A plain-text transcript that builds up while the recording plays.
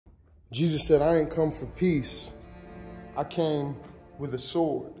Jesus said, I ain't come for peace. I came with a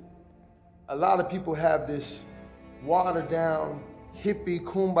sword. A lot of people have this watered down, hippie,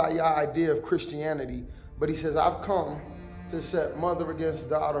 kumbaya idea of Christianity, but he says, I've come to set mother against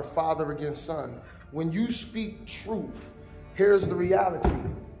daughter, father against son. When you speak truth, here's the reality.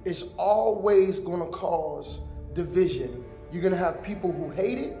 It's always gonna cause division. You're gonna have people who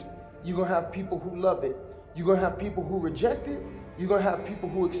hate it. You're gonna have people who love it. You're gonna have people who reject it. You're gonna have people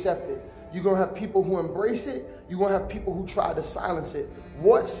who accept it. You're gonna have people who embrace it. You're gonna have people who try to silence it.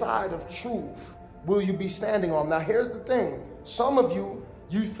 What side of truth will you be standing on? Now, here's the thing. Some of you,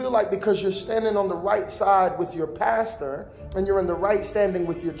 you feel like because you're standing on the right side with your pastor and you're in the right standing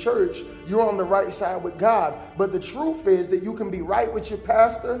with your church, you're on the right side with God. But the truth is that you can be right with your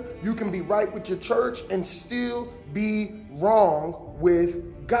pastor, you can be right with your church, and still be wrong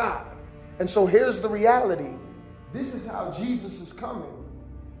with God. And so here's the reality. This is how Jesus is coming.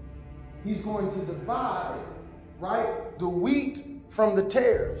 He's going to divide, right, the wheat from the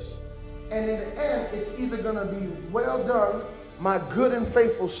tares. And in the end, it's either going to be, well done, my good and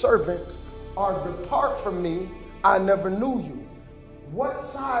faithful servant, or depart from me, I never knew you. What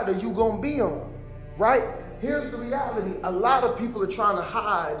side are you going to be on, right? Here's the reality. A lot of people are trying to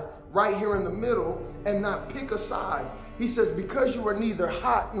hide right here in the middle and not pick a side. He says, because you are neither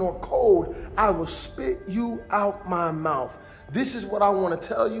hot nor cold, I will spit you out my mouth. This is what I want to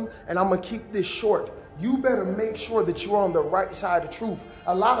tell you, and I'm going to keep this short. You better make sure that you're on the right side of truth.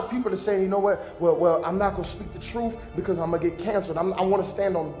 A lot of people are saying, you know what? Well, I'm not going to speak the truth because I'm going to get canceled. I want to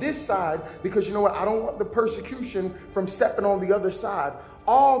stand on this side because, you know what? I don't want the persecution from stepping on the other side.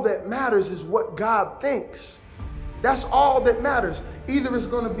 All that matters is what God thinks. That's all that matters. Either it's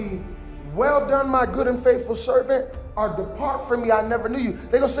going to be, well done, my good and faithful servant, or depart from me, I never knew you.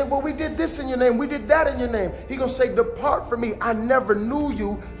 They're going to say, well, we did this in your name. We did that in your name. He's going to say, depart from me. I never knew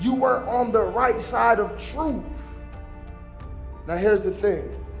you. You weren't on the right side of truth. Now, here's the thing.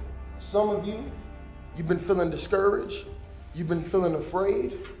 Some of you, you've been feeling discouraged. You've been feeling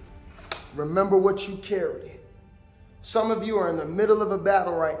afraid. Remember what you carry. Some of you are in the middle of a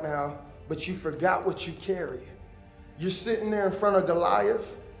battle right now, but you forgot what you carry. You're sitting there in front of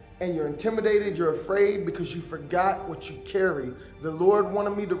Goliath, and you're intimidated, you're afraid because you forgot what you carry. The Lord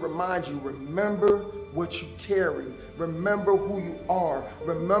wanted me to remind you, remember what you carry. Remember who you are.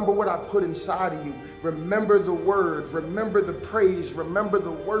 Remember what I put inside of you. Remember the word. Remember the praise. Remember the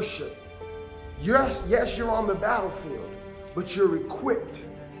worship. Yes, you're on the battlefield, but you're equipped.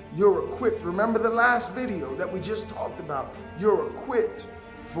 You're equipped. Remember the last video that we just talked about. You're equipped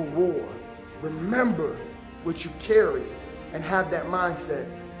for war. Remember what you carry and have that mindset.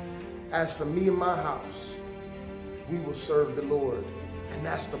 As for me and my house, we will serve the Lord. And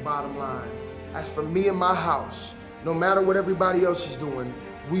that's the bottom line. As for me and my house, no matter what everybody else is doing,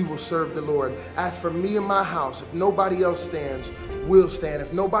 we will serve the Lord. As for me and my house, if nobody else stands, we'll stand.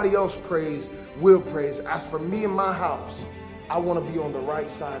 If nobody else prays, we'll praise. As for me and my house, I want to be on the right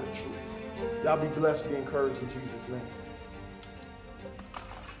side of truth. Y'all be blessed, be encouraged in Jesus' name.